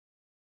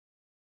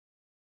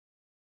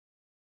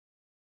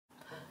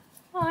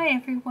Hi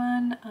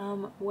everyone,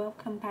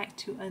 welcome back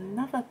to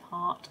another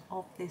part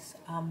of this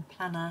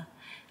planner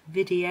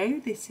video.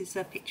 This is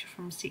a picture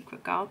from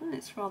Secret Garden.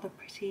 It's rather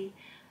pretty.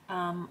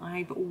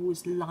 I've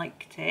always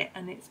liked it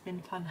and it's been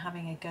fun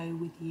having a go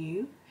with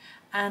you.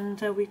 And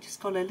we've just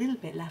got a little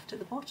bit left at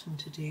the bottom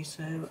to do,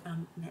 so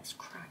let's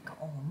crack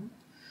on.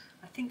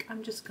 I think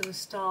I'm just going to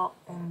start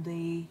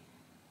on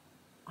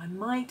I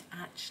might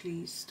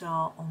actually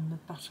start on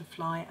the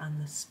butterfly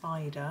and the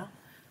spider,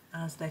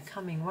 as they're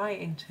coming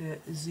right into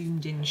a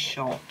zoomed in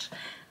shot,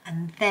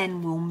 and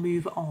then we'll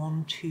move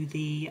on to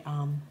the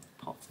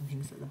pots and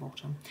things at the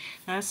bottom.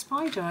 Now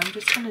spider, I'm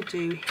just going to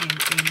do him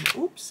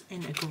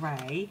in a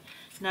grey.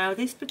 Now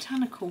this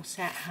Botanical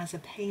set has a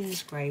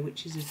Paynes Gray,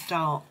 which is a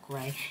dark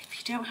grey. If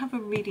you don't have a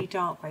really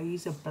dark grey,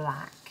 use a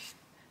black.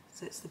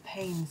 So it's the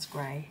Paynes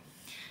Gray.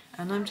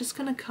 And I'm just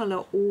going to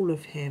colour all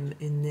of him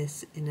in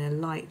a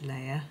light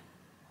layer.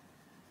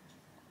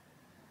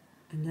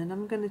 And then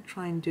I'm going to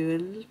try and do a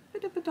little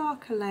bit of a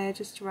darker layer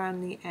just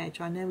around the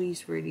edge. I know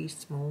he's really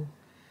small,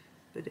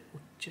 but it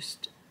will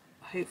just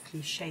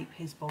hopefully shape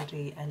his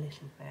body a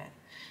little bit.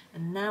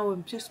 And now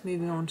I'm just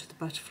moving on to the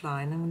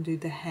butterfly, and I'm going to do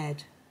the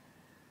head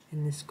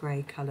in this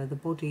grey colour. The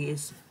body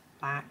is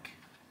black,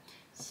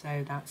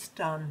 so that's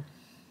done.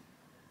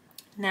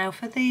 Now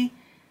for the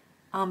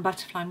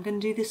butterfly, I'm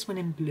going to do this one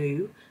in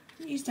blue. I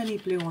haven't used any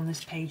blue on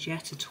this page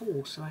yet at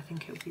all, so I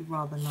think it would be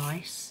rather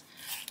nice.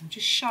 I'm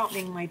just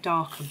sharpening my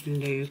darker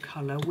blue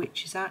colour,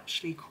 which is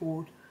actually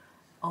called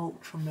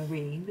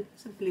Ultramarine, but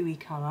it's a bluey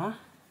colour.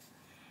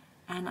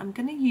 And I'm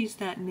going to use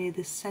that near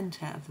the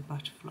centre of the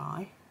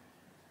butterfly.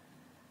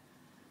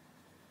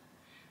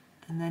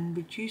 And then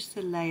reduce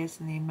the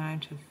layers and the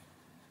amount of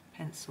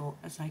pencil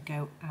as I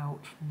go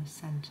out from the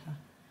centre.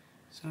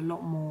 So a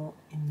lot more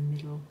in the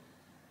middle,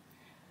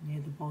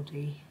 near the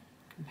body,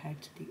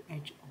 compared to the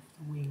edge of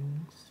the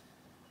wings.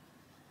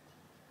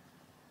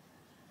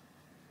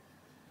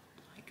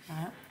 Like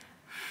that.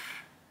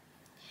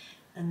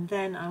 And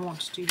then I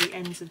want to do the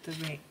ends of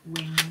the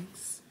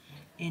wings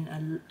in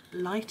a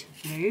lighter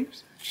blue,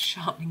 so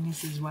sharpening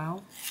this as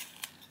well.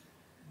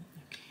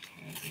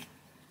 Okay.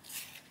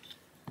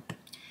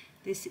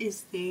 This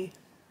is the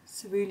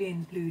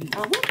Cerulean blue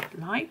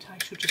light. I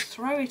should just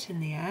throw it in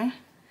the air,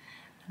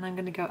 and I'm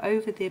going to go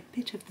over the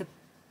bit of the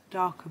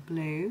darker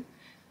blue,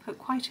 put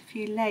quite a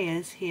few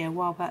layers here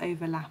while they're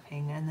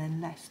overlapping, and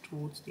then less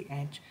towards the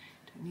edge.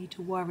 Don't need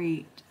to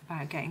worry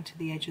about getting to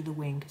the edge of the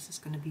wing because there's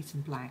going to be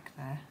some black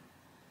there.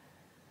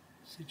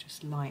 So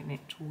just lighten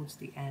it towards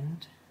the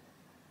end.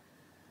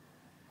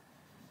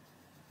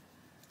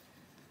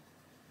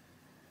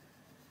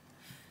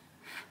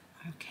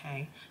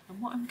 Okay,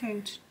 and what I'm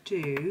going to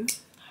do,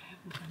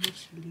 I need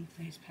to leave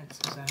those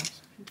pencils out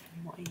so I can tell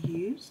you what I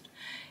used,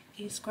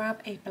 is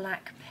grab a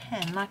black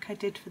pen like I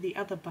did for the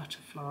other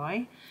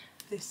butterfly.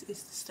 This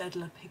is the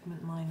Staedtler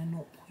Pigment Liner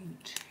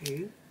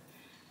 0.2.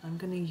 I'm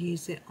going to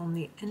use it on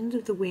the end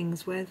of the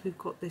wings where we've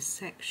got this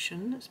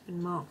section that's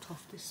been marked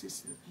off. This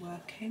isn't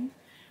working.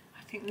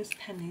 I think this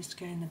pen needs to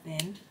go in the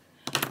bin.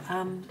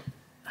 Hang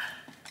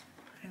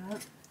on.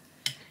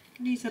 You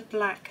can use a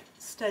black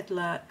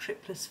Staedtler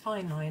Triplus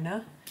Fine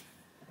Liner.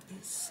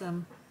 It's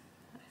I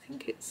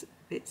think it's a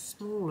bit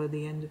smaller,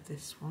 the end of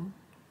this one.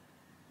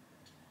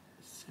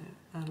 So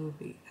that'll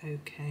be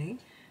okay.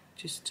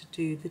 Just to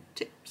do the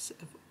tips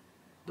of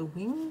the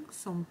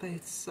wings on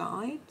both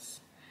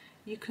sides.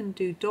 You can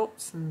do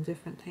dots and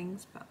different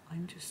things, but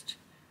it's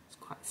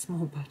quite a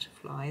small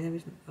butterfly. There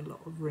isn't a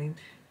lot of room.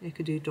 You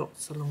could do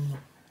dots along the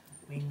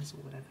wings or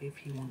whatever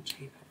if you want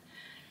to, but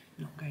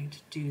I'm not going to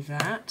do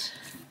that.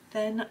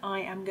 Then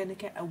I am going to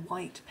get a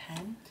white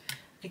pen.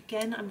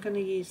 Again, I'm going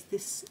to use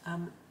this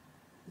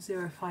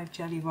 05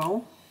 Jelly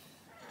Roll.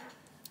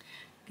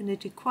 I'm going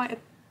to do quite a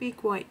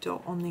big white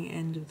dot on the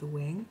end of the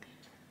wing,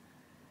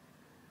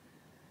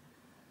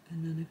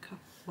 and then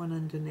one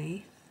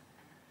underneath,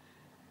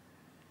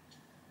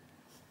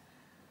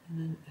 and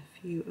then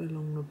a few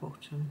along the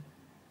bottom.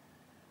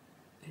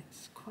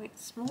 It's quite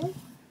small,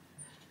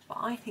 but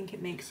I think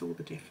it makes all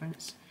the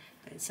difference.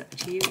 But it's up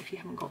to you. If you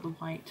haven't got the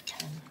white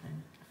pen,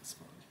 then that's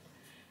fine.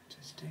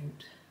 Just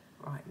don't.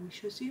 Right, we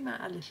shall zoom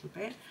out a little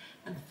bit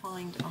and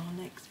find our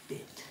next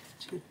bit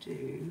to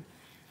do.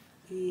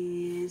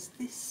 Is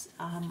this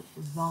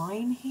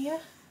vine here.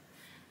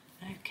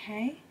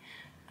 Okay.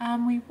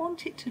 We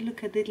want it to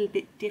look a little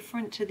bit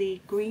different to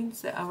the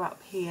greens that are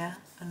up here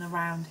and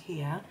around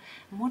here.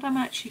 And what I'm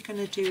actually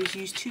going to do is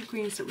use two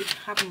greens that we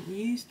haven't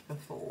used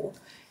before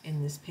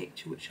in this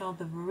picture, which are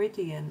the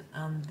Viridian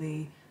and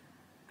the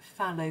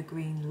Pthalo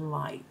Green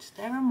Light.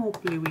 They're a more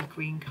bluey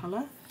green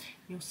colour.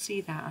 You'll see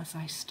that as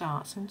I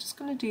start. So I'm just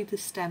going to do the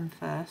stem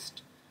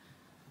first.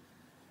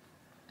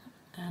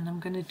 And I'm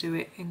going to do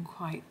it in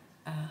quite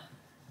a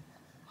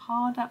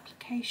hard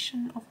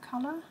application of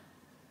colour.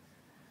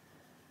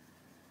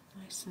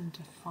 Nice and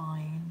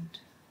defined.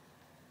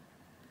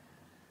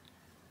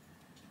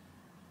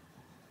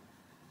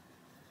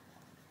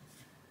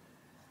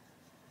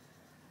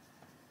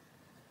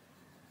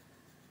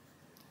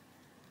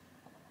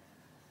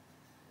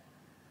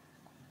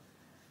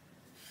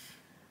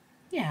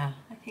 yeah,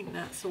 I think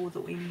that's all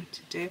that we need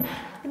to do.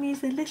 I'm going to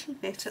use a little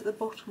bit at the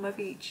bottom of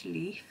each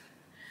leaf.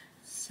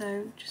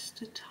 So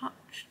just a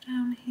touch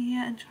down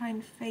here and try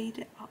and fade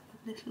it up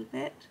a little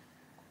bit.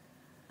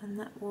 And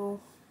that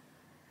will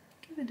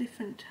give a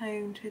different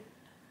tone to the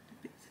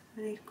bits of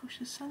the leaf. Gosh,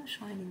 the sun's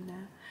shining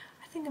now.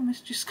 I think I must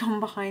have just gone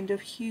behind a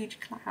huge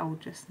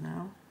cloud just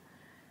now.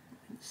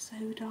 It's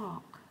so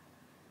dark.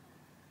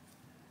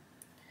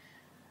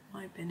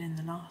 Might have been in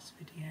the last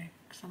video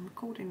because I'm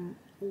recording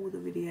all the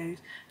videos.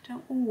 I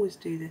don't always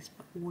do this,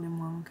 but all in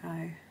one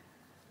go.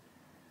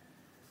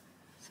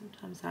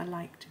 Sometimes I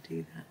like to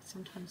do that.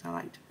 Sometimes I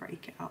like to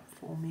break it up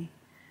for me.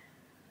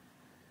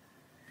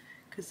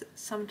 Because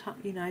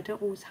sometimes, you know, I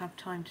don't always have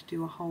time to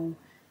do a whole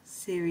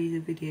series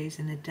of videos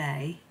in a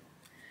day.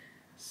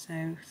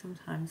 So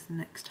sometimes the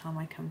next time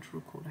I come to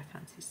record, I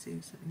fancy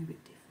doing something a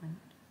bit different.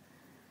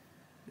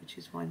 Which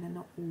is why they're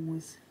not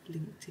always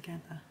linked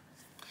together.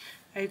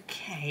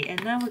 Okay,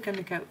 and now we're going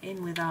to go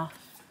in with our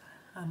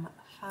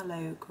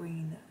Pthalo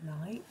green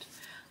light.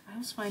 I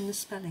always find the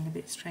spelling a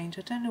bit strange.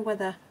 I don't know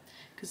whether,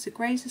 because the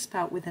greys are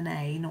spelt with an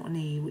A, not an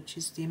E, which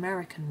is the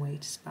American way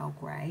to spell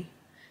grey,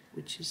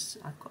 which is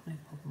I've got no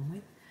problem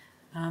with.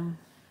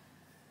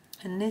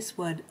 And this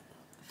word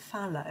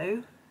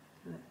Pthalo,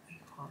 you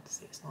can't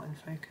see, it's not in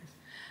focus.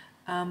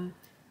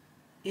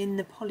 In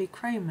the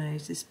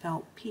polychromos is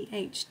spelled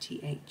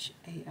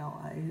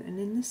P-H-T-H-A-L-O, and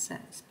in this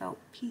set it's spelled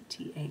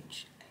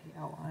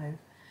P-T-H-A-L-O.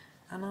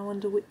 And I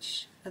wonder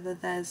whether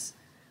there's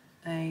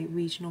a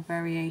regional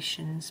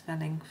variation in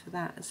spelling for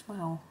that as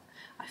well.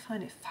 I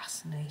find it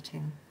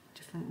fascinating.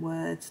 Different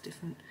words,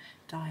 different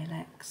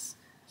dialects.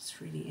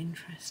 It's really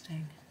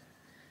interesting.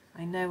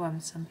 I know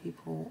some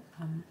people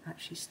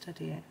actually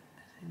study it.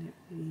 I find it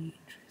really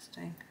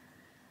interesting.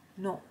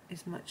 Not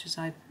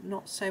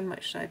so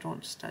much that I'd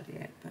want to study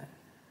it, but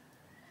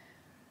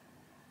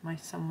my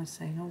son was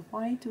saying, oh,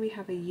 why do we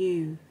have a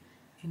U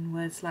in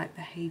words like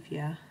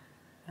behaviour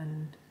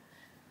and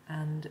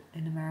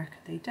in America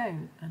they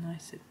don't? And I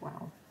said,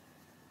 well,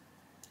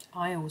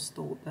 I always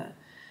thought that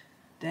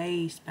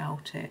they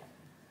spelt it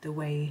the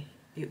way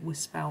it was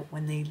spelt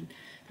when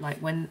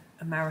when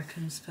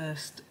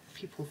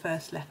people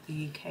first left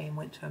the UK and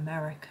went to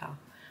America.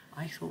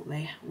 I thought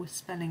they were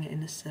spelling it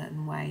in a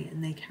certain way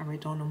and they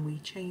carried on and we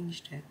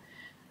changed it.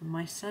 And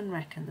my son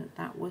reckoned that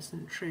that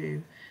wasn't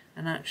true,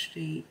 and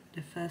actually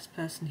the first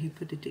person who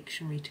put a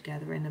dictionary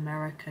together in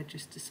America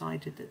just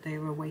decided that they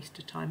were a waste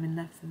of time and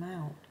left them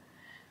out.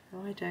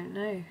 So I don't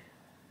know.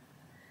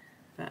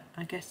 But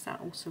I guess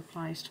that also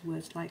applies to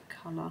words like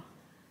colour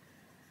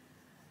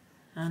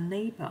and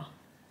neighbour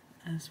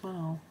as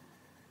well.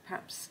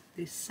 Perhaps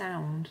this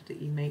sound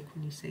that you make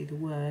when you say the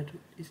word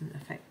isn't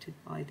affected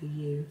by the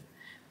U.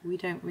 We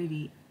don't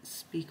really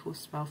speak or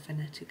spell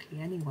phonetically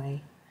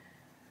anyway,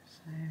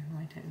 so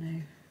I don't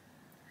know.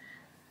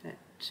 But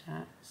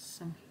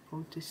some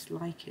people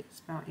dislike it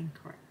spelled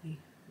incorrectly.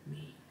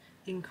 Me.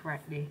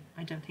 Incorrectly.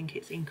 I don't think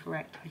it's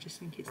incorrect, I just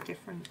think it's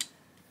different.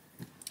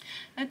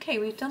 Okay,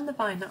 we've done the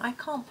binder. I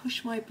can't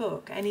push my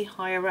book any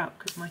higher up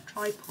because my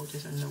tripod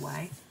is in the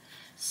way.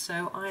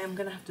 So I am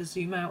going to have to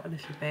zoom out a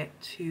little bit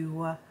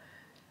to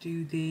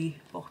do the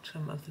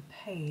bottom of the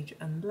page,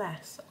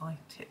 unless I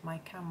tip my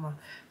camera.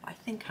 But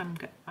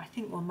I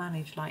think we'll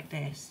manage like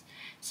this.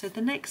 So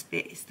the next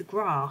bit is the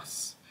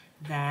grass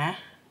there,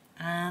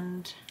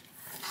 and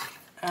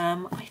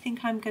I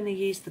think I'm going to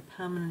use the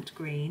permanent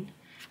green.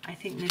 I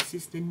think this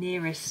is the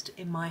nearest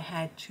in my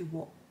head to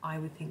what I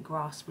would think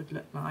grass would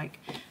look like,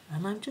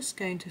 and I'm just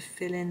going to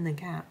fill in the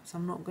gaps.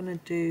 I'm not going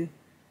to do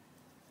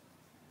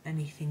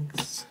anything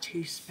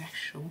too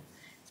special.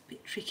 It's a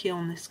bit tricky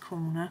on this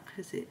corner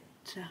because it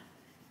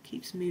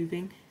keeps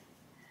moving,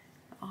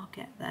 but I'll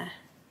get there.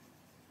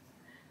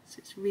 So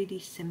it's really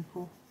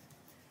simple.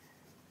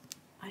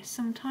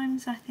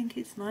 Sometimes I think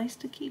it's nice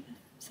to keep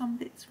some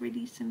bits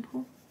really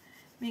simple.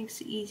 It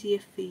makes it easier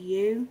for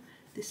you.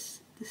 The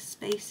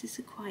spaces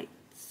are quite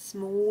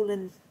small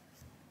and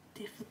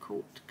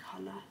difficult to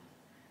colour,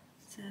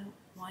 so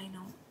why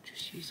not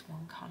just use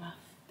one colour?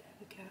 There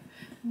we go.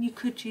 And you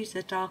could use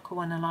a darker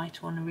one, a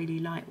lighter one, a really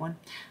light one.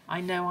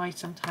 I know I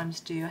sometimes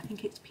do. I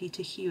think it's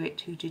Peter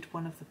Hewitt who did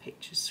one of the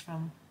pictures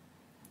from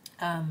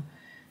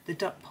the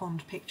duck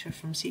pond picture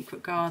from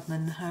Secret Garden,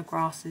 and her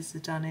grasses are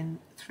done in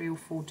 3 or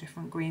 4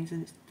 different greens,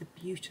 and they're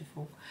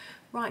beautiful.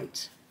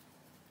 Right,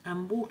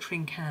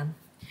 watering can.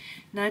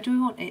 Now, do we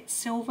want it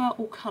silver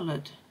or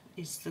coloured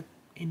is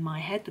in my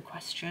head the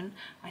question.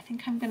 I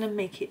think I'm going to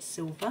make it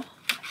silver.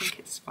 I think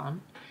it's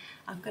fun.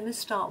 I'm going to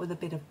start with a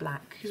bit of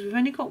black because we've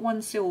only got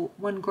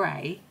one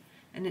grey,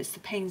 and it's the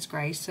Paynes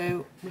Gray.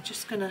 So I'm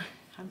just going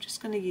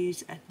to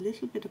use a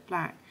little bit of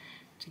black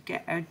to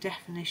get a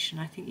definition.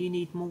 I think you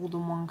need more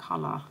than one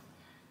colour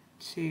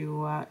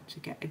to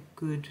get a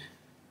good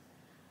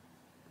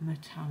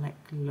metallic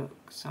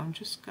look. So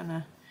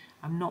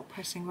I'm not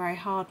pressing very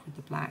hard with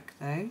the black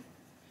though.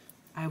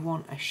 I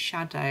want a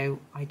shadow.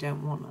 I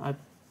don't want a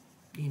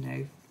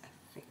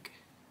thick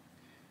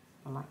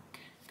black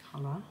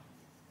colour.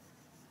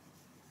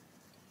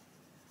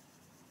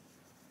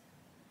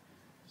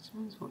 So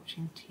Someone's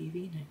watching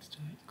TV next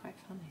door. It's quite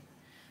funny.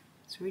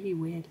 It's really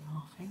weird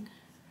laughing.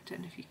 I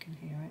don't know if you can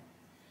hear it.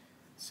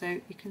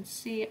 So you can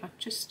see I've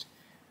just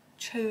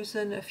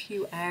chosen a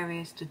few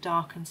areas to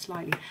darken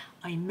slightly.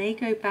 I may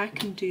go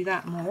back and do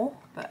that more,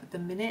 but at the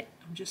minute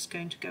I'm just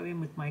going to go in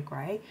with my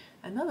grey,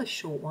 another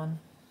short one.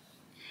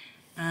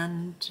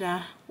 And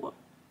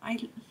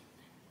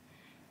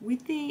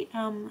with the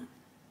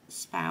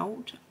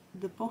spout,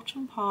 the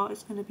bottom part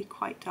is going to be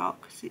quite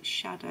dark because it's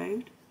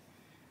shadowed,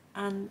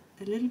 and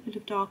a little bit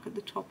of dark at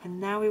the top,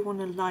 and now we want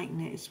to lighten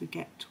it as we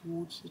get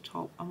towards the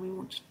top, and we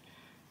want to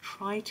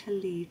try to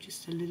leave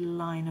just a little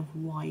line of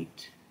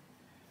white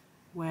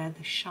where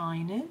the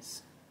shine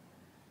is.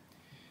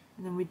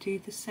 And then we do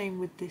the same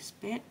with this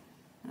bit.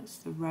 That's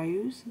the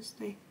rose,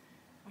 I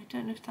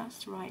don't know if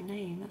that's the right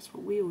name, that's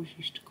what we always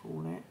used to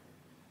call it.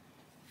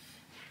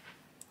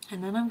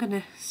 And then I'm going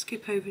to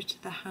skip over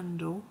to the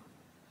handle,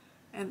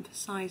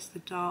 emphasize the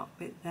dark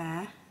bit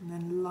there, and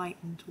then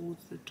lighten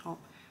towards the top.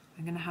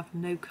 I'm going to have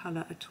no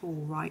colour at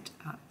all right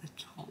at the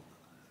top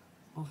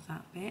of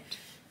that bit.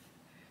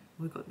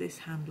 We've got this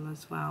handle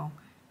as well,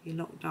 a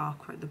lot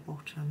darker at the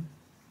bottom.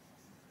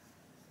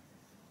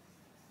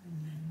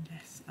 And then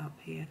this up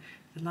here,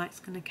 the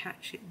light's going to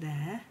catch it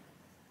there,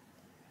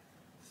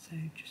 so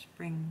just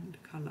bring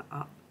the colour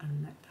up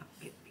and let that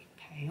bit be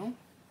pale.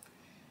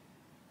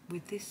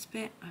 With this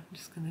bit I'm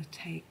just going to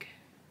take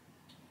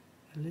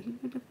a little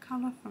bit of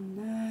colour from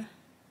there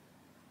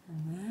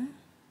and there.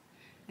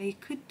 Now you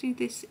could do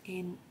this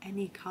in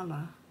any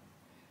colour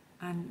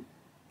and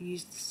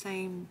use the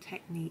same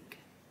technique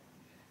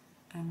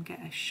and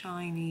get a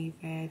shiny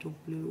red or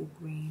blue or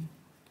green.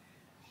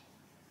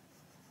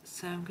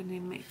 So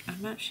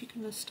I'm actually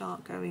going to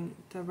start going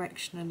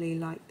directionally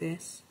like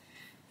this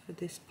for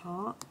this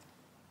part.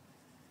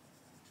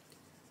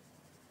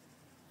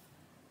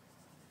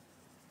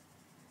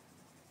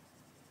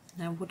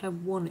 Now what I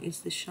want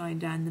is the shine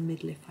down the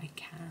middle if I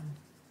can.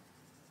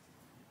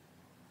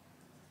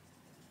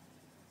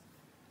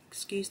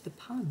 Excuse the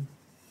pun.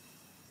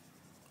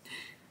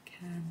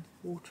 Can,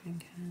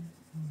 watering can,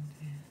 oh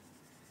dear.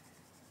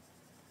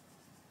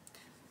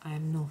 I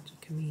am not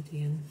a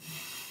comedian.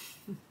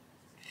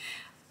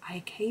 I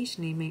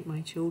occasionally make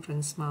my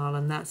children smile,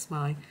 and that's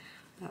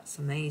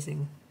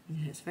amazing. You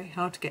know, it's very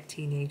hard to get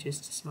teenagers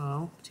to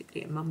smile,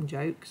 particularly at mum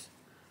jokes.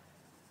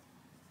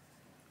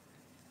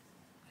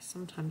 I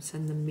sometimes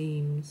send them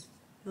memes.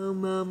 Oh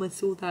mum, I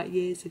saw that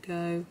years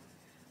ago.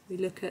 We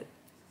look at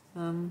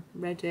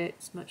Reddit,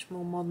 it's much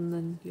more modern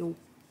than your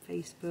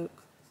Facebook.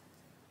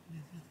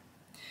 Whatever.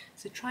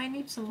 So try and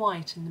leave some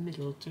white in the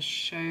middle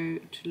to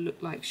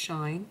look like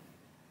shine,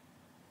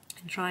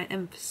 and try and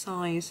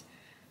emphasize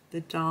the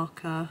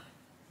darker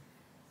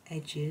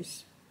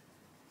edges,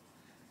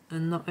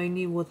 and not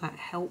only will that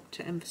help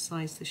to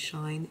emphasize the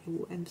shine, it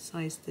will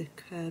emphasize the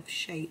curved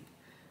shape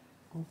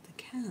of the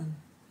can.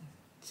 I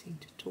seem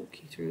to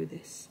talk you through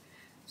this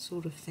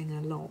sort of thing a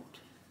lot,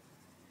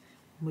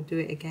 and we'll do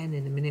it again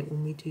in a minute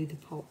when we do the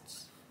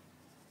pots.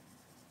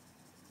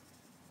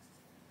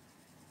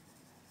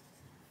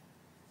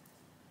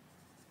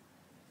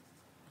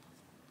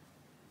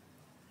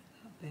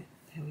 That bit,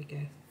 there we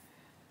go.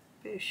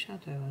 Bit of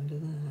shadow under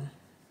there.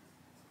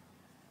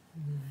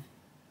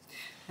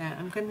 There,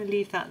 I'm going to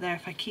leave that there.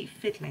 If I keep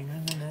fiddling,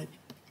 I'm going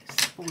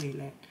to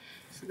spoil it.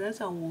 So there's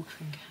our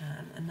watering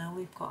can, and now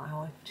we've got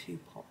our 2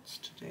 pots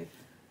to do.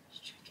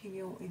 Just checking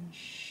you're in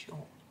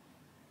shot.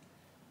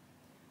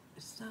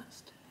 Is that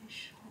still in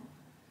shot?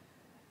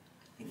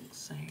 I think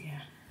so,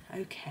 yeah.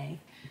 Okay,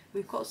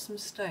 we've got some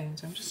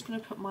stones. I'm just going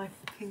to put my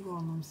finger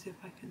on them, see if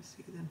I can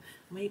see them.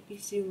 Maybe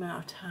zoom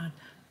out a tad.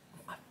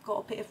 I've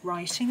got a bit of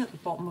writing at the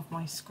bottom of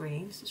my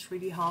screen, so it's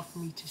really hard for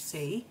me to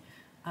see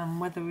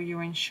whether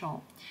you're in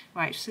shot.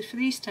 Right, so for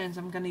these stones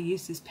I'm going to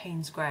use this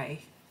Paynes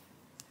Gray,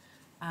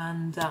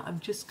 and I'm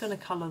just going to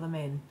colour them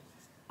in.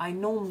 I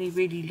normally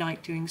really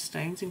like doing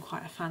stones in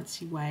quite a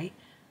fancy way,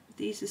 but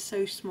these are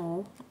so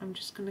small, I'm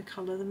just going to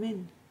colour them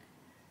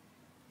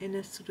in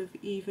a sort of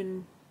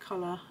even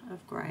colour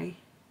of grey.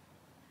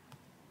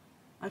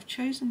 I've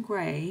chosen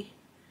grey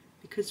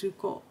because we've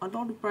got a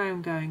lot of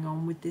brown going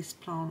on with this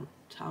plant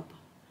tub,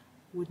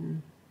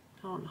 wooden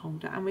plant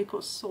holder, and we've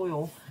got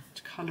soil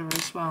to colour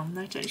as well.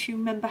 Now, don't you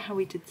remember how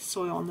we did the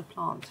soil on the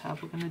plant tub?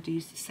 We're going to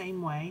use the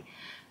same way.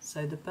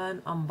 So the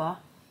burnt umber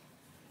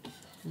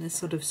and this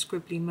sort of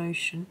scribbly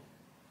motion.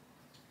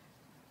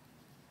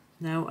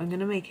 Now I'm going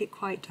to make it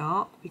quite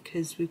dark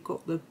because we've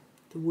got the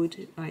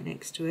wood right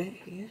next to it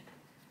here.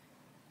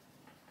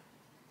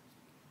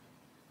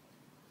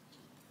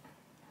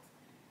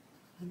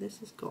 And this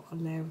has got a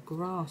layer of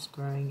grass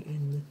growing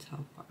in the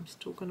tub, but I'm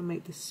still going to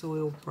make the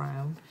soil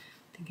brown.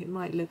 I think it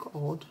might look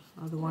odd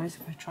otherwise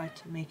if I tried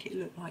to make it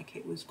look like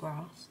it was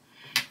grass.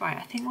 Right,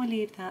 I think we'll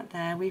leave that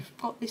there. We've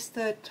got this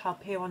 3rd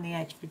tub here on the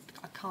edge, but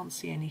I can't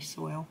see any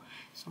soil,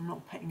 so I'm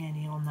not putting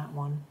any on that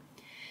one.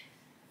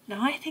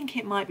 Now I think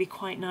it might be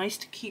quite nice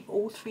to keep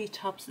all 3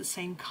 tubs the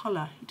same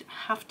colour. You don't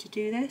have to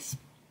do this.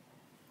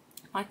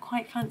 I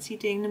quite fancy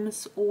doing them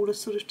as all a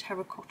sort of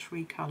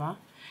terracotta-y colour.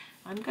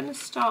 I'm going to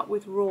start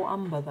with raw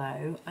umber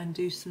though and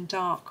do some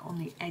dark on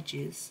the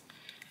edges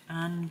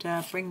and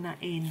bring that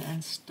in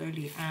and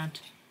slowly add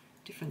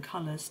different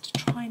colours to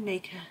try and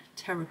make a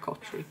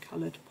terracotta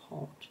coloured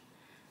pot.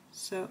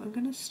 So I'm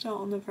going to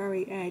start on the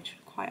very edge,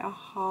 quite a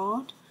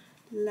hard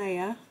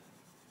layer,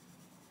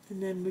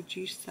 and then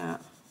reduce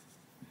that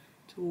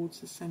towards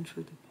the centre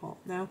of the pot.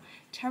 Now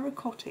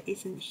terracotta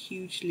isn't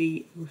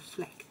hugely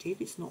reflective,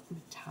 it's not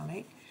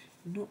metallic,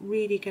 not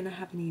really going to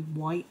have any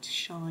white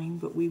shine,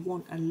 but we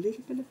want a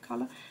little bit of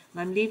colour, and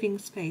I'm leaving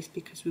space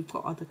because we've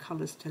got other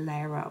colours to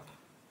layer up.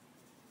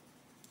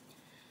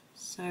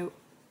 So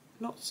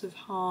lots of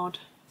hard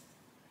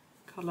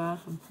colour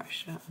and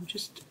pressure. I'm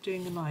just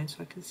doing a line so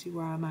I can see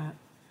where I'm at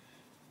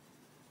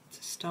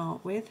to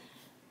start with,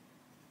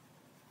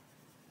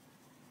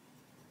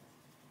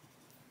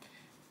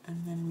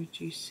 and then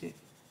reduce it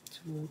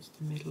towards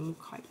the middle.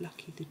 Quite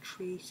lucky the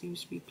tree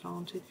seems to be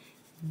planted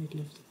in the middle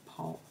of the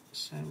pot,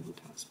 so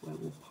that's where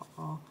we'll put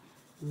our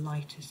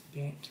lightest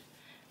bit.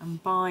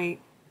 And by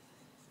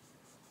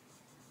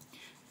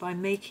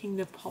making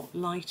the pot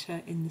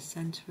lighter in the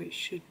centre, it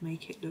should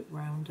make it look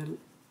rounder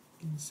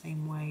in the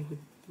same way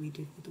we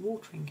did with the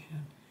watering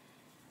can.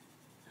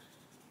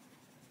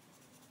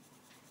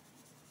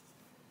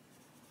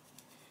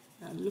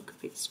 It'll look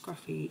a bit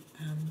scruffy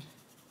and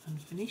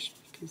unfinished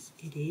because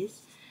it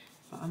is,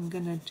 but I'm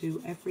going to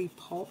do every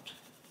pot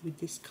with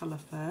this colour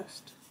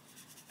first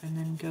and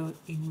then go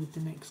in with the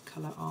next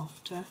colour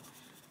after.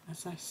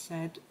 As I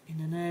said in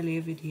an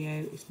earlier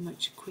video, it's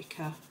much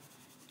quicker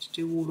to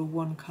do all of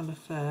one colour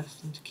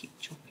first and to keep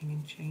chopping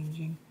and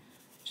changing.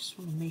 Just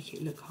want to make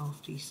it look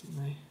half decent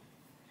though.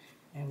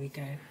 There we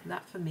go.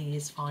 That for me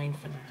is fine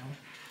for now.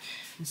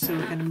 And so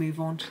we're going to move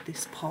on to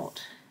this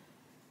pot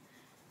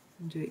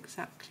and do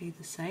exactly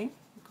the same.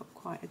 We've got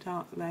quite a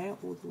dark layer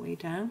all the way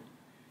down.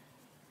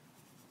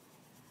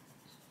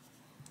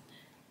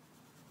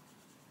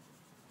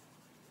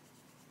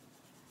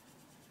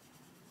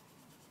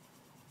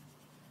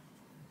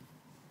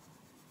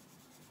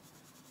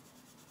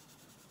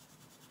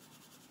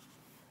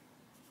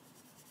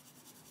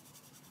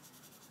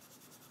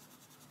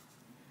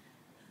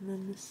 And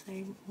then the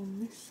same on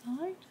this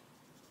side.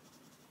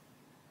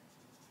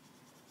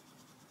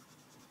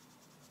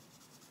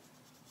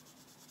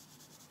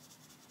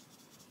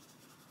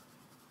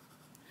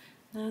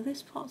 Now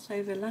this pot's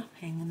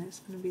overlapping and it's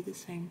going to be the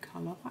same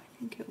colour, but I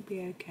think it'll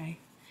be okay.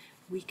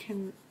 We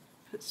can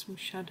put some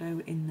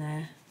shadow in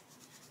there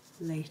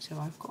later.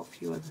 I've got a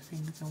few other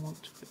things I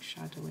want to put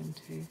shadow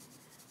into.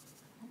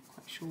 Not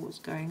quite sure what's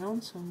going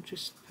on, so I'm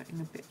just putting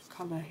a bit of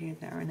colour here,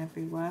 there and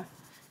everywhere,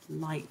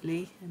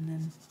 lightly, and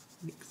then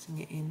mixing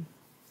it in.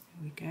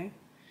 There we go.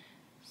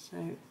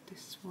 So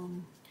this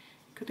one,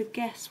 got to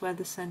guess where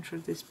the centre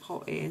of this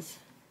pot is.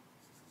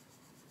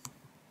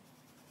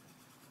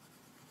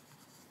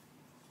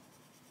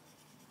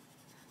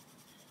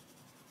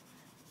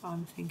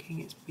 I'm thinking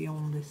it's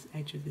beyond this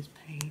edge of this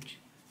page,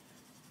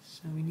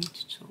 so we need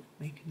to sort of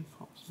make an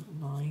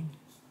approximate line.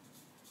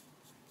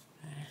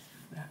 There,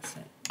 that's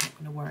it. Not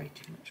going to worry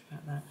too much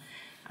about that.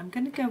 I'm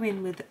going to go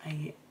in with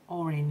a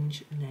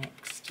orange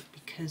next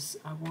because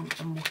I want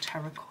a more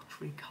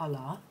terracotta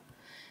colour.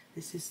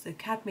 This is the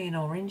Cadmium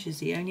Orange, is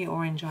the only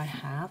orange I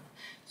have,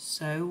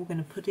 so we're going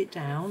to put it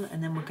down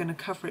and then we're going to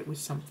cover it with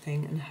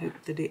something and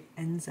hope that it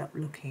ends up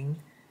looking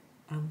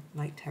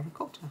like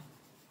terracotta.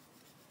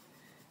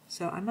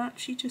 So I'm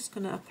actually just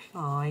going to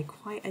apply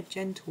quite a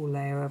gentle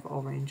layer of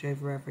orange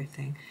over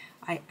everything.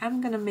 I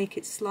am going to make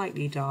it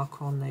slightly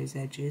darker on those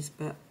edges,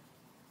 but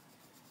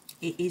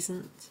it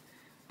isn't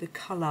the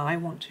colour I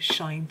want to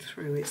shine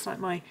through. It's like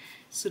my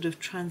sort of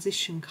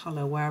transition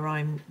colour where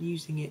I'm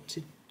using it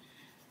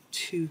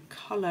to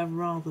colour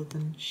rather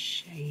than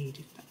shade,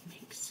 if that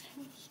makes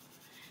sense.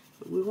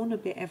 But we want a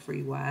bit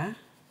everywhere.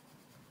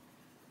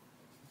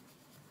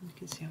 You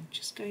can see I'm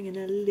just going in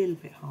a little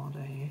bit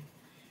harder here.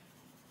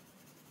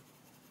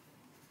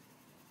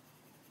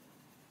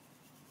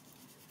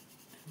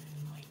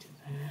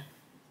 There.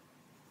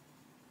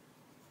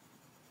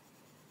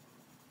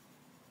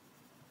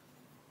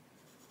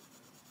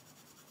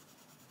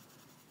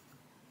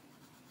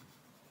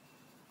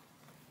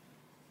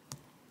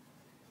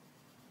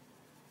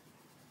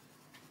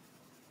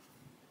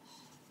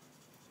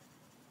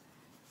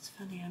 It's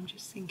funny, I'm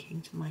just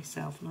thinking to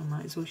myself, and I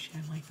might as well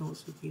share my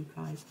thoughts with you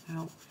guys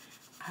about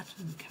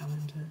advent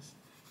calendars.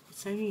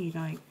 It's only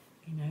like,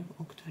 you know,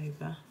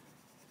 October.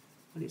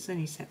 Well, it's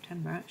only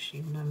September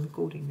actually when I'm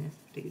recording this,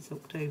 but it is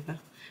October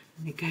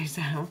when it goes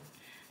out.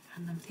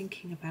 And I'm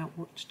thinking about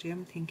what to do.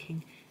 I'm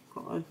thinking,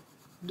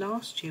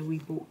 last year we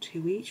bought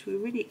 2 each. We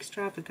were really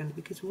extravagant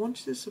because we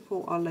wanted to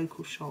support our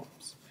local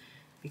shops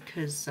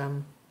because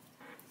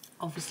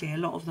obviously a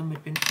lot of them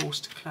had been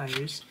forced to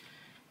close.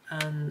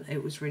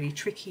 It was really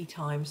tricky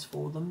times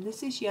for them.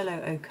 This is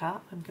yellow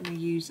ochre. I'm going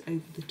to use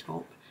over the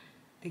top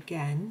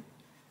again.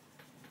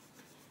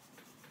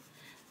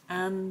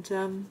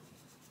 And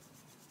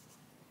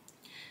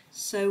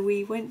so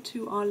we went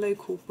to our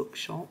local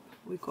bookshop.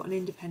 We've got an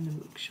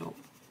independent bookshop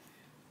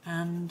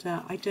and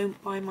I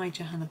don't buy my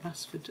Johanna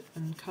Basford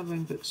and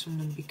colouring books from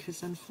them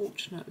because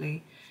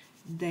unfortunately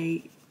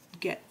they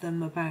get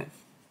them about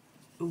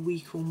a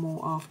week or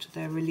more after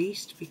they're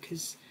released,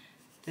 because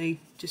the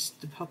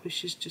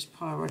publishers just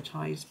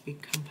prioritise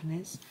big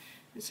companies.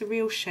 It's a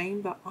real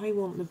shame, but I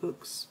want the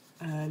books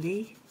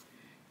early.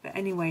 But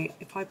anyway,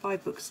 if I buy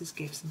books as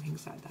gifts and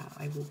things like that,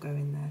 I will go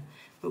in there.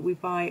 But we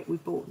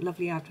bought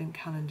lovely advent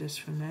calendars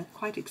from there,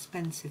 quite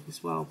expensive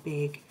as well,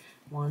 big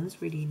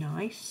ones, really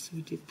nice.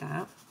 We did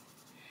that.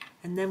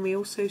 And then we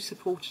also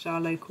supported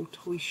our local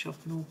toy shop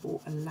and all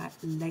bought a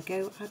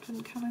Lego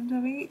advent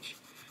calendar each,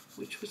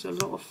 which was a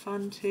lot of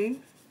fun too.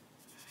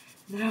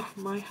 Now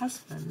my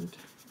husband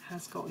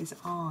has got his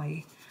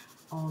eye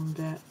on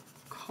the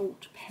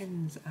Colt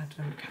Pens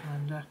advent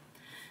calendar,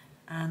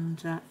 and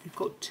they've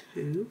got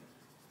two,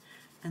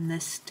 and they're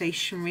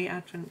stationary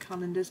advent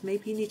calendars.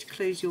 Maybe you need to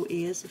close your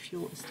ears if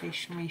you're a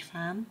stationary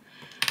fan.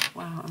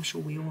 Well, I'm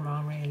sure we all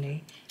are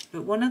really.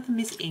 But one of them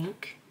is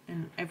ink,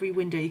 and every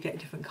window you get a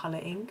different colour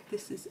ink.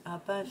 This is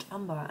burnt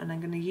umber, and I'm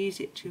going to use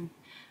it to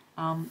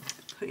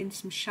put in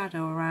some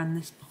shadow around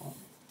this pot.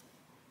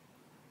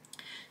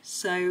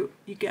 So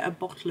you get a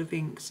bottle of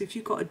ink. So if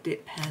you've got a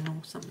dip pen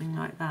or something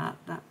like that,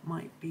 that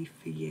might be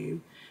for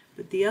you.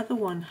 But the other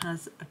one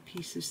has a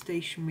piece of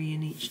stationery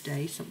in each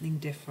day, something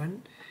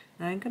different.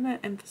 Now I'm going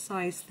to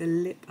emphasise the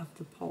lip of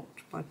the pot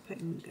by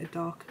putting a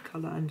darker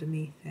colour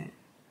underneath it.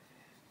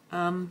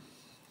 But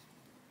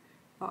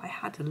I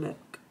had a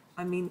look.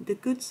 I mean, the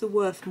goods are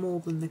worth more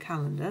than the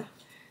calendar,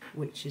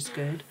 which is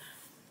good.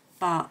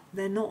 But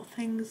they're not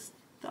things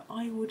that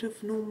I would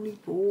have normally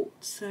bought,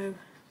 so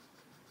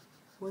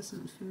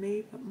wasn't for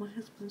me. But my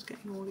husband's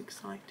getting all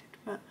excited,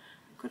 but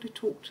I've got to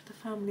talk to the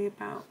family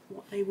about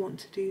what they want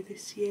to do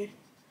this year.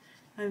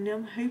 And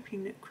I'm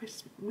hoping that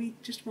we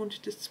just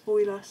wanted to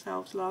spoil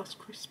ourselves last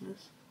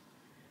Christmas,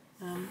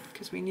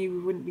 because we knew we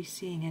wouldn't be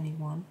seeing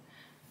anyone.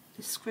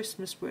 This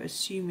Christmas we're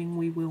assuming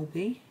we will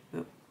be,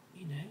 but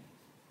you know,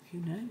 who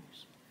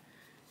knows.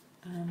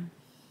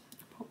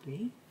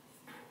 Probably.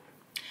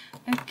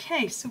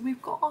 Okay, so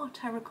we've got our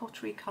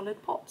terracotta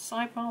coloured pots.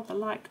 I rather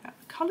like that.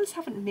 The colours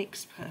haven't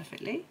mixed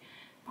perfectly,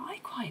 but I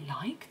quite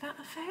like that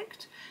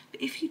effect.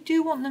 But if you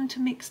do want them to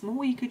mix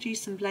more, you could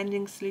use some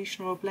blending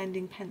solution or a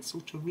blending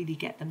pencil to really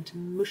get them to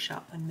mush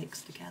up and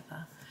mix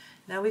together.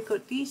 Now we've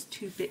got these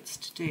two bits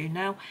to do.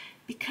 Now,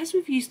 because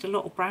we've used a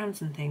lot of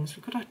browns and things,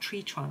 we've got our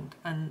tree trunk,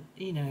 and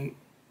you know,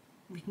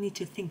 we need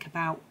to think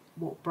about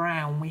what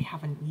brown we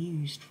haven't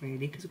used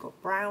really, because we've got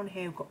brown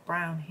here, we've got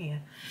brown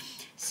here.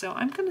 So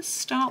I'm going to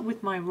start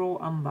with my raw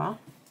umber,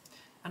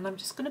 and I'm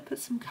just going to put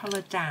some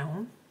colour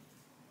down,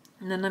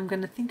 and then I'm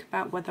going to think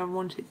about whether I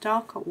want it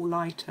darker or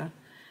lighter,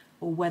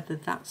 or whether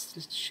that's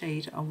the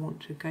shade I want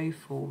to go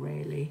for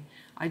really.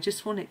 I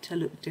just want it to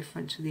look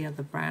different to the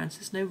other browns.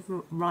 There's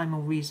no rhyme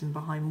or reason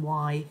behind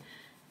why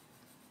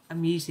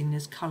I'm using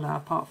this colour,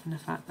 apart from the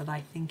fact that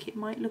I think it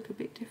might look a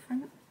bit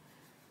different.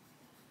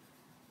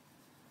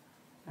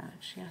 But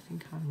actually I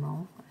think I'm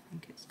wrong. I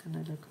think it's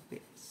going to look a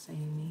bit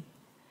samey.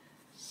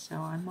 So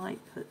I might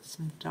put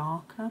some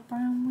darker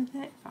brown with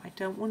it, but I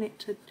don't want it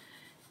to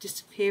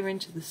disappear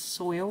into the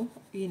soil,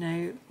 you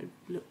know,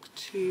 look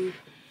too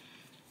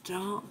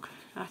dark.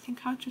 I think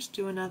I'll just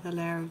do another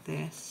layer of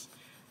this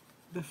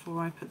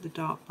before I put the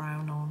dark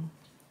brown on.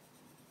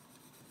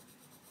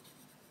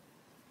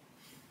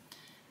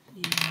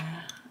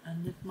 Yeah,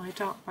 and my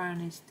dark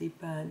brown is the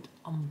burnt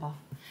umber.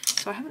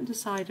 So I haven't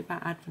decided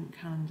about advent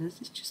calendars.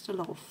 It's just a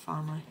lot of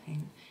fun, I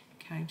think.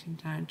 Counting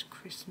down to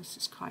Christmas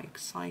is quite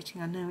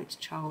exciting. I know it's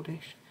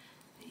childish,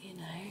 but you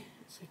know,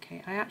 it's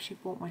okay. I actually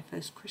bought my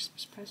first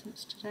Christmas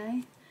presents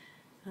today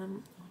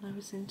when I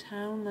was in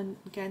town, and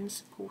again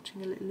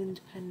supporting a little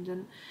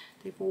independent.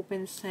 They've all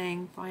been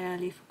saying buy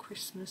early for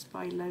Christmas,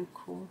 buy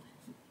local.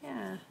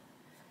 Yeah,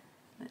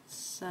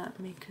 let's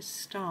make a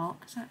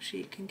start, because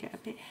actually it can get a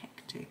bit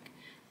hectic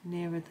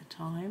nearer the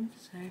time.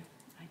 So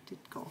I did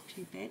got a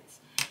few bits,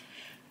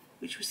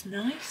 which was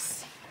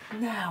nice.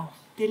 Now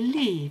the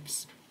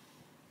leaves.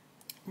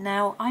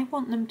 Now I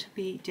want them to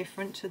be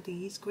different to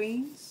these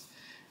greens.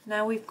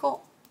 Now we've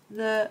got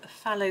the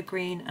Pthalo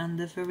green and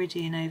the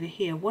Viridian over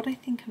here. What I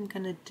think I'm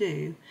going to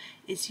do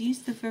is use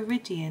the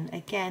Viridian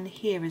again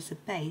here as a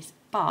base,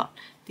 but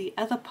the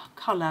other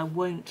colour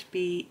won't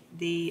be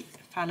the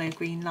Pthalo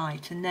green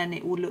light, and then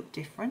it will look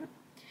different.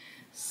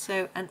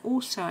 So, and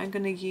also I'm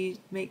going to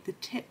make the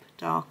tip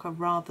darker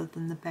rather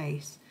than the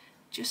base,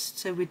 just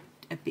so we're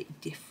a bit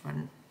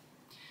different.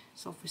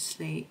 So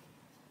obviously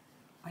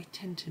I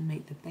tend to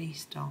make the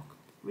base dark,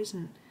 but there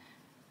isn't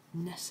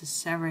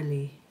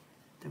necessarily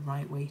the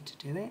right way to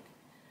do it.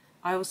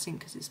 I always think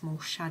because it's more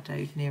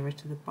shadowed nearer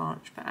to the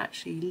branch, but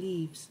actually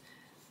leaves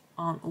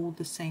aren't all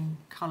the same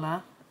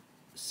colour,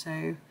 so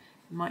it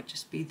might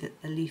just be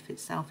that the leaf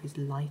itself is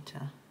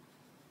lighter.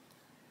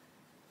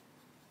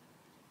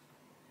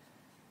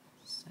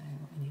 So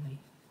anyway,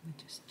 we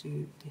just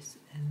do this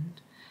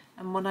end,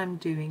 and what I'm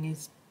doing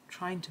is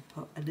trying to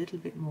put a little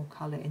bit more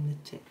colour in the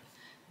tip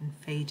and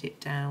fade it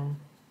down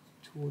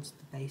towards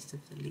the base of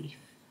the leaf.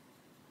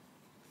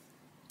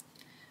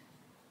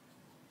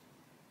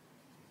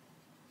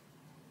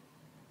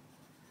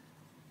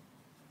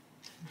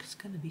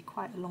 going to be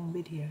quite a long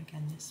video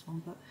again, this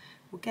one, but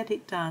we'll get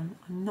it done.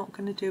 I'm not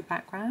going to do a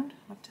background.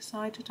 I've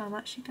decided I'm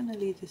actually going to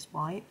leave this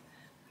white.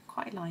 I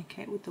quite like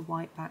it with the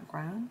white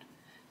background,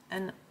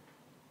 and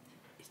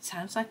it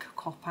sounds like a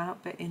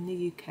cop-out, but in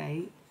the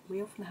UK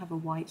we often have a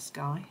white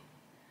sky.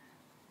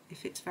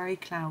 If it's very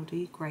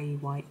cloudy, grey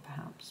white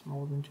perhaps,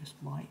 more than just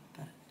white,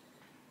 but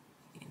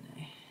you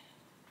know,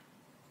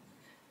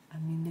 I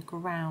mean the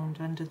ground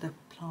under the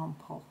plant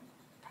pot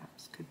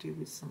perhaps could do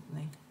with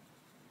something.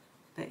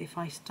 But if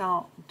I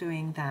start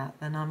doing that,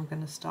 then I'm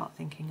going to start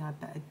thinking I'd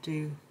better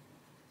do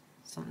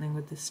something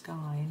with the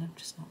sky, and I'm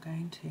just not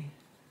going to.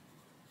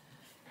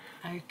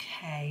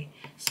 Okay,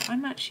 so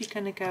I'm actually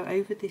going to go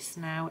over this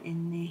now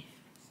in the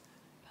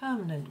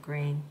permanent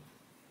green.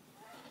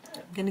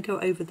 I'm going to go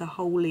over the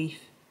whole leaf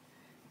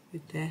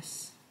with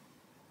this.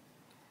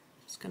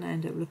 It's going to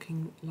end up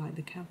looking like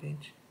the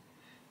cabbage.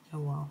 Oh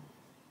well.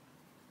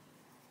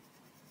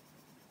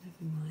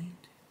 Never mind.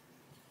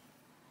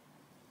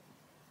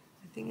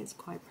 I think it's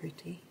quite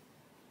pretty,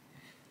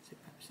 so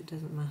perhaps it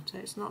doesn't matter.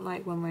 It's not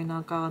like when we're in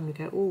our garden we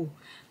go, oh,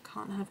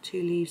 can't have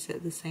two leaves that are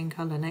the same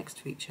colour next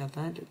to each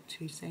other, they look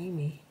too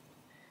samey,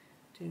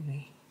 do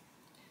we?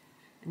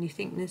 And you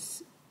think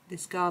this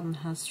garden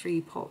has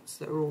 3 pots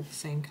that are all the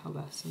same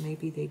colour, so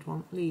maybe they'd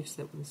want leaves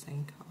that were the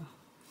same colour.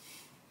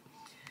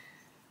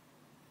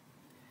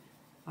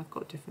 I've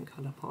got different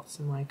colour pots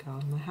in my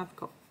garden. I have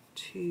got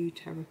 2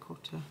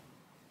 terracotta,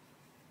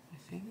 I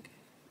think.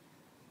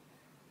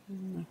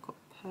 And I've got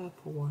a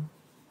purple one,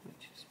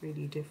 which is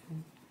really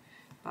different.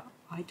 But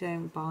I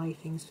don't buy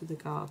things for the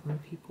garden,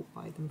 people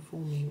buy them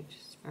for me, which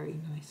is very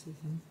nice of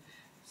them.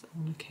 It's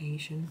on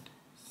occasion.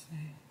 So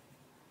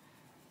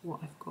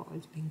what I've got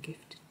has been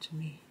gifted to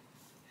me.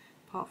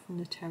 Apart from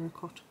the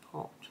terracotta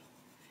pot,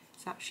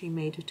 it's actually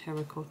made of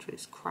terracotta,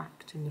 it's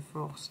cracked in the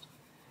frost,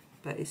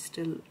 but it's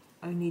still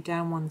only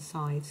down one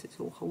side, so it's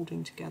all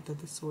holding together,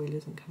 the soil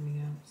isn't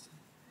coming out. So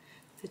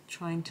to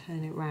try and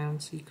turn it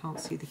round so you can't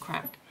see the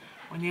crack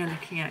when you're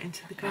looking out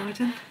into the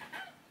garden.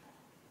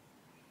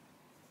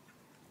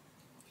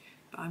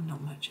 But I'm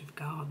not much of a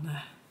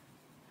gardener.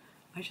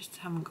 I just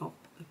haven't got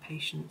the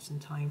patience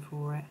and time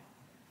for it.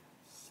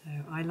 So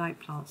I like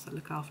plants that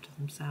look after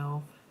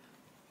themselves.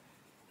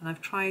 And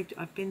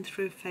I've been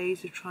through a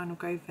phase of trying to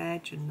grow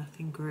veg and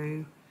nothing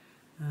grew.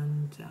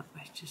 And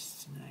I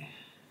just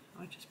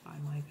buy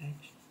my veg.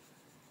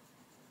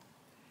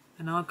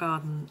 And our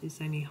garden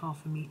is only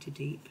 1/2 metre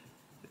deep.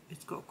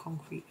 It's got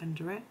concrete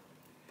under it,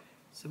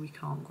 so we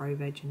can't grow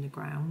veg in the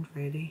ground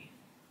really.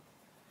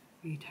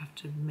 We'd have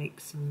to make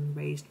some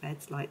raised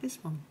beds like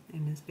this one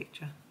in this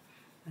picture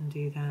and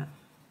do that.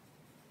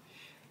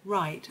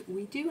 Right,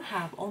 we do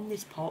have on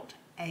this pot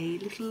a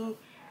little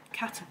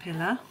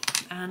caterpillar,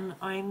 and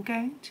I'm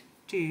going to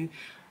do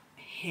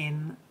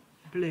him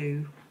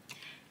blue.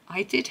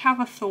 I did have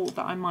a thought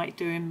that I might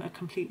do him a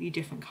completely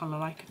different colour,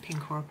 like a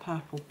pink or a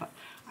purple, but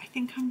I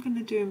think I'm going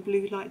to do him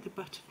blue like the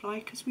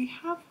butterfly, because we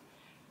have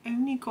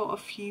only got a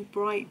few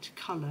bright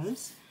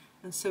colours.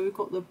 And so we've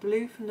got the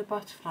blue from the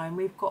butterfly, and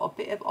we've got a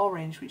bit of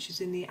orange, which is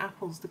in the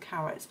apples, the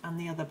carrots and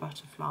the other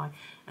butterfly.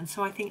 And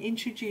so I think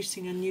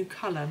introducing a new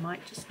colour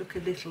might just look a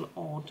little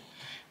odd.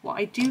 What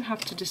I do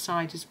have to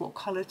decide is what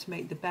colour to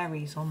make the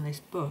berries on this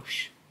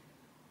bush.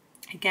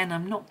 Again,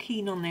 I'm not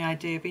keen on the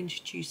idea of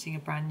introducing a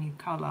brand new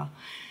colour.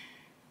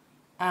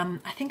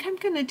 I think I'm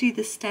going to do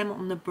the stem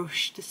on the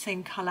bush the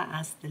same colour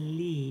as the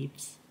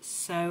leaves.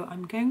 So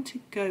I'm going to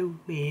go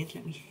with,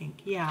 let me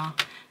think, yeah,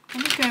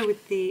 I'm going to go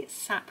with the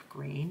Sap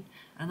Green,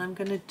 and I'm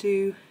going to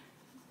do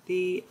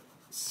the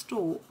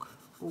stalk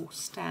or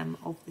stem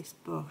of this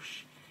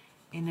bush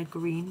in a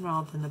green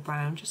rather than a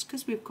brown, just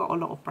because we've got a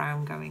lot of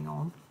brown going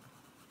on.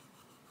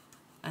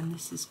 And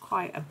this is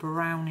quite a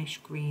brownish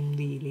green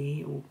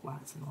really, or well,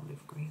 it's an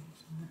olive green,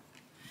 isn't it?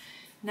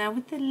 Now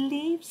with the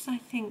leaves, I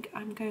think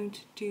I'm going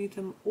to do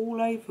them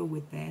all over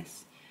with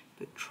this,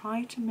 but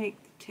try to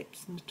make the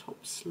tips and the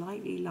top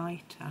slightly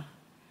lighter.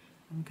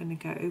 I'm going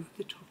to go over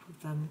the top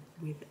of them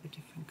with a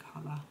different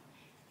colour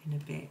in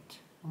a bit.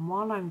 And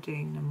while I'm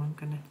doing them, I'm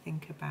going to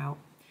think about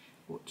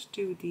what to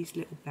do with these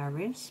little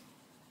berries.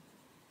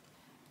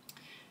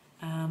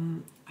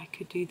 I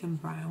could do them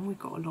brown, we've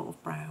got a lot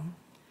of brown.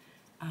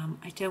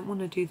 I don't want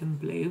to do them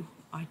blue.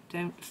 I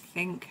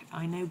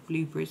know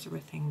blueberries are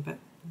a thing, but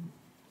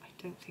I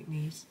don't think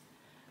these.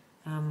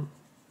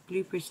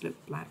 Blueberries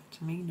look black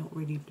to me, not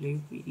really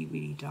blue, really,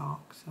 really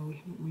dark, so we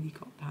haven't really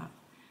got that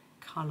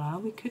colour.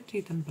 We could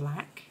do them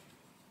black.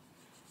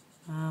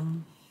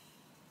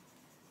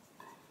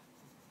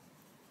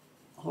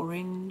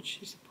 Orange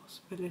is a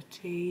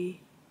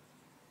possibility.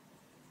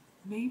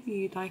 Maybe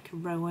you'd like a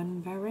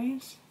rowan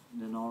berries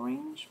and an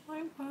orange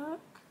might work.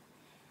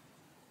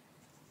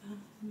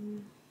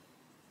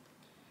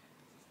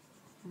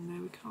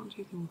 No, we can't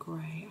do them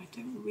grey. I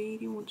don't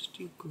really want to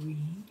do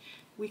green.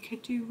 We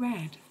could do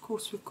red. Of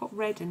course, we've got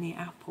red in the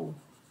apple.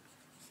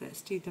 So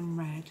let's do them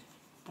red.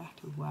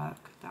 That'll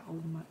work.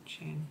 That'll match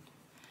in.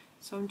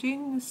 So I'm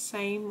doing the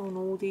same on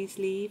all these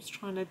leaves,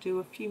 trying to do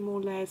a few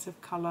more layers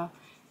of colour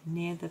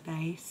near the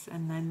base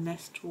and then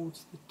less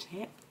towards the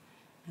tip.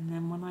 and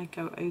then when I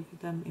go over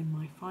them in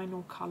my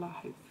final colour,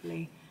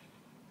 hopefully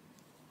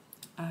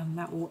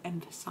that will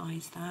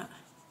emphasise that.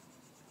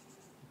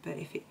 But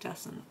if it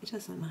doesn't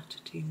matter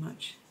too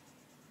much.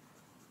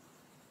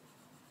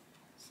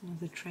 There's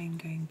another train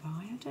going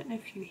by. I don't know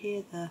if you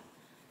hear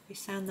they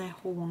sound their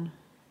horn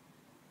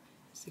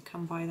as they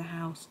come by the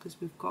house, because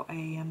we've got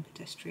a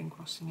pedestrian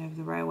crossing over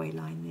the railway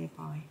line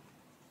nearby.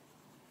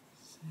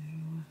 So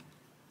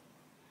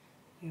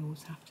they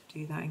always have to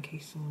do that in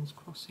case someone's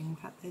crossing. In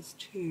fact, there's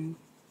two.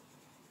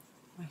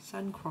 My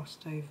son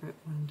crossed over it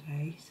one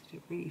day. He said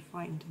it really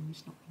frightened him.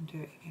 He's not going to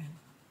do it again.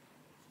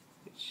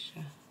 Which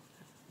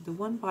the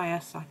one by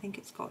us, I think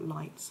it's got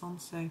lights on,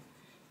 so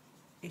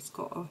it's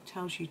got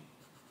tells you,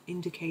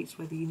 indicates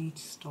whether you need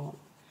to stop.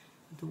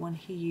 The one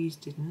he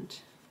used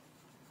didn't,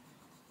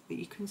 but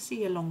you can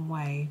see a long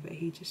way. But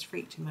he just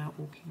freaked him out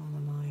walking on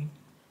the line.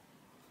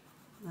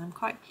 And I'm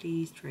quite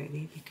pleased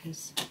really,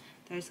 because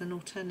there's an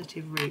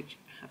alternative route.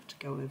 You have to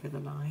go over the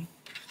line.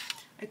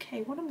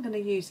 Okay, what I'm going to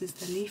use is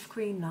the leaf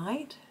green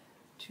light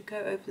to go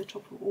over the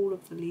top of all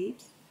of the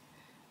leaves.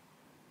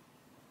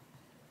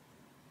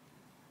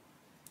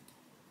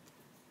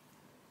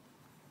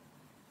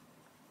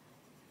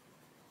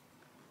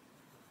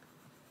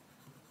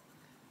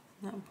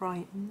 That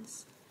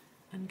brightens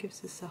and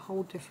gives us a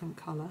whole different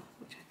colour,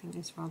 which I think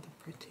is rather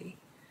pretty.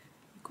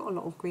 We've got a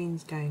lot of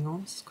greens going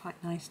on, so it's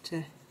quite nice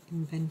to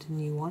invent a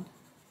new one.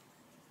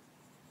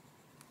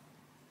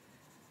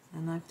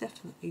 And I've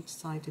definitely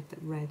decided that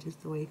red is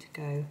the way to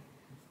go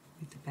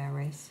with the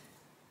berries.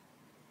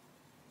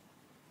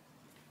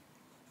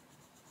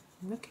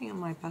 I'm looking at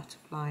my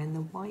butterfly, and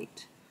the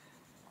white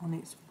on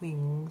its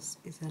wings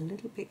is a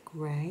little bit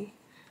grey.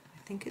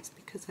 I think it's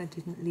because I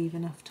didn't leave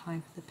enough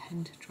time for the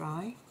pen to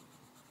dry.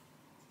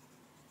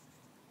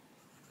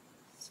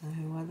 So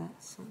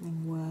that's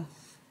something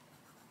worth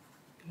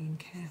being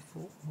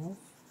careful of.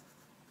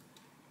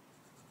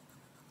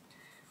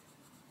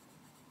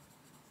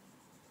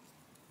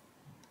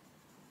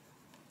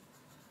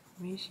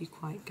 I'm usually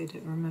quite good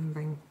at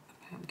remembering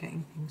about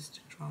getting things to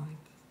dry,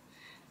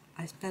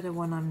 but it's better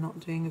when I'm not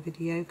doing a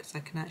video, because I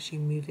can actually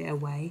move it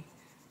away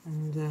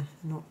and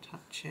not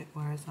touch it,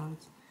 whereas I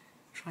was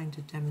trying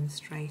to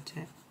demonstrate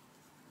it.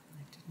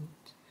 I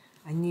didn't.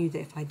 I knew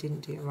that if I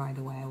didn't do it right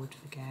away I would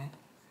forget,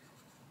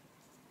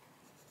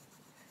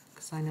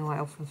 because I know I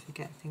often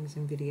forget things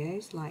in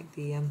videos, like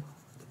the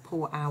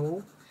poor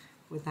owl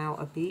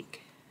without a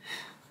beak.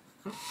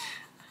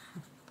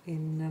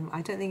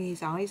 I don't think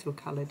his eyes were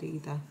coloured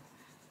either.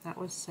 That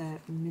was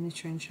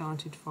Miniature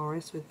Enchanted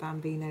Forest with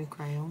Bambino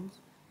crayons.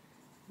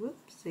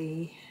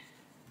 Whoopsie.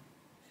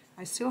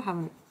 I still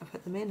haven't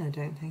put them in, I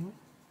don't think.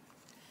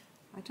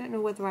 I don't know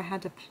whether I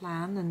had a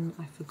plan and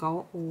I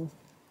forgot, or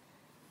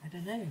I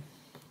don't know.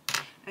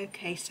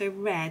 Okay, so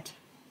red.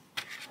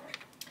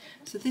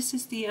 So this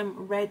is the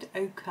red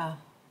ochre.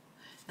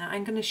 Now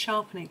I'm going to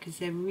sharpen it because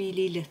they're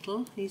really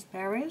little, these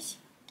berries.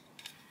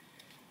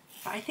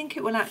 But I think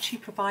it will actually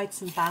provide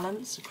some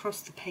balance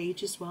across the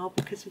page as well,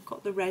 because we've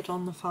got the red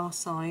on the far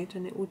side,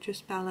 and it will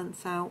just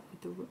balance out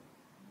with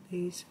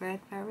these red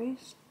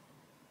berries.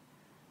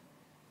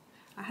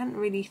 I hadn't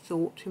really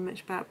thought too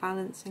much about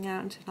balancing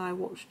out until I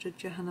watched a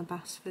Johanna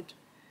Basford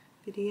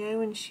video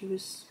and she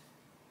was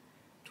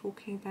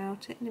talking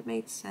about it, and it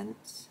made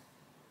sense.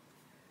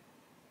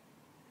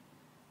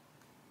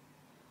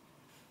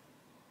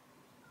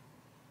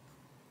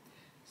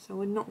 So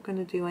we're not going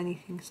to do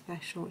anything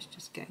special, it's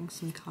just getting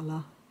some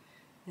colour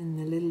in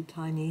the little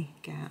tiny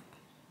gap.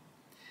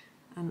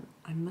 And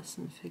I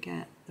mustn't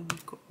forget that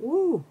we've got,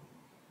 ooh,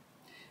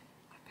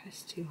 I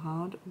pressed too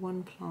hard,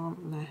 one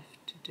plant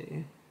left to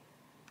do,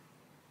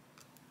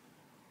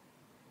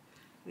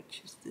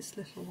 which is this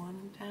little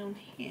one down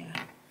here.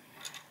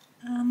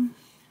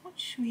 What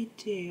should we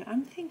do?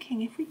 I'm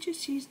thinking if we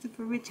just use the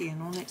Viridian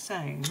on its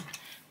own,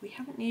 we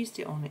haven't used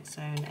it on its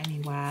own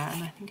anywhere,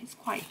 and I think it's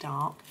quite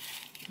dark,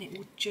 and it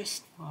will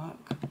just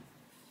work.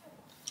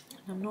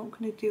 And I'm not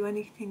going to do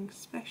anything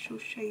special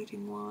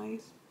shading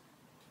wise.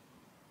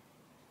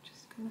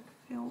 Just going to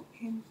fill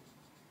in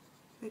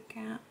the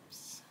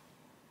gaps.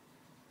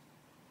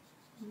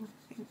 And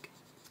I think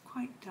it's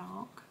quite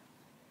dark.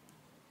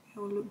 It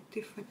will look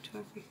different to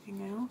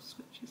everything else,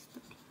 which is the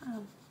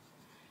plan.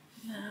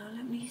 Now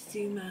let me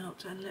zoom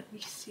out and let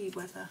me see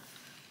whether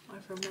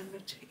I've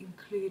remembered to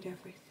include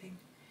everything.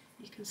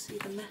 You can see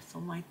the mess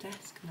on my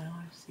desk now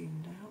I've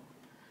zoomed out.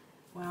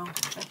 Well,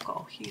 I've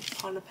got a huge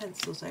pile of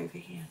pencils over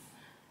here.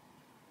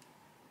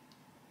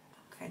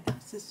 Okay,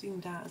 that's as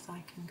zoomed out as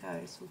I can go,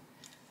 so I'll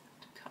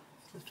have to cut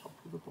off the top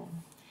of the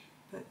bottom.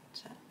 But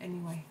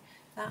anyway,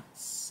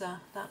 that's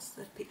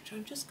the picture.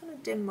 I'm just going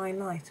to dim my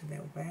light a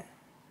little bit.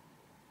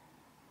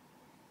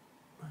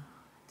 Oh,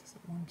 it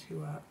doesn't want to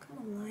work. Come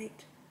on,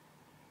 light.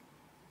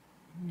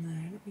 No,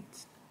 let me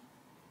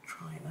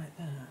try it like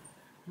that.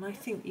 And I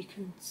think you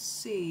can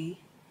see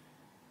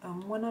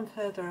when I'm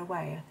further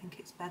away, I think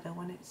it's better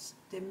when it's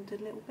dimmed a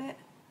little bit.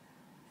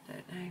 I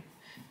don't know,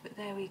 but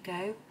there we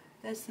go.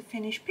 there's the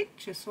finished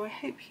picture. So I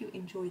hope you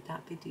enjoyed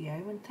that video,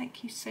 and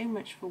thank you so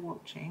much for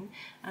watching,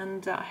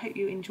 and I hope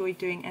you enjoyed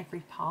doing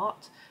every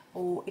part,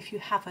 or if you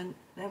haven't,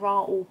 there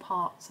are all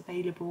parts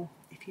available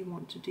if you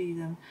want to do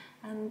them,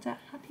 and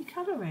happy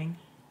colouring.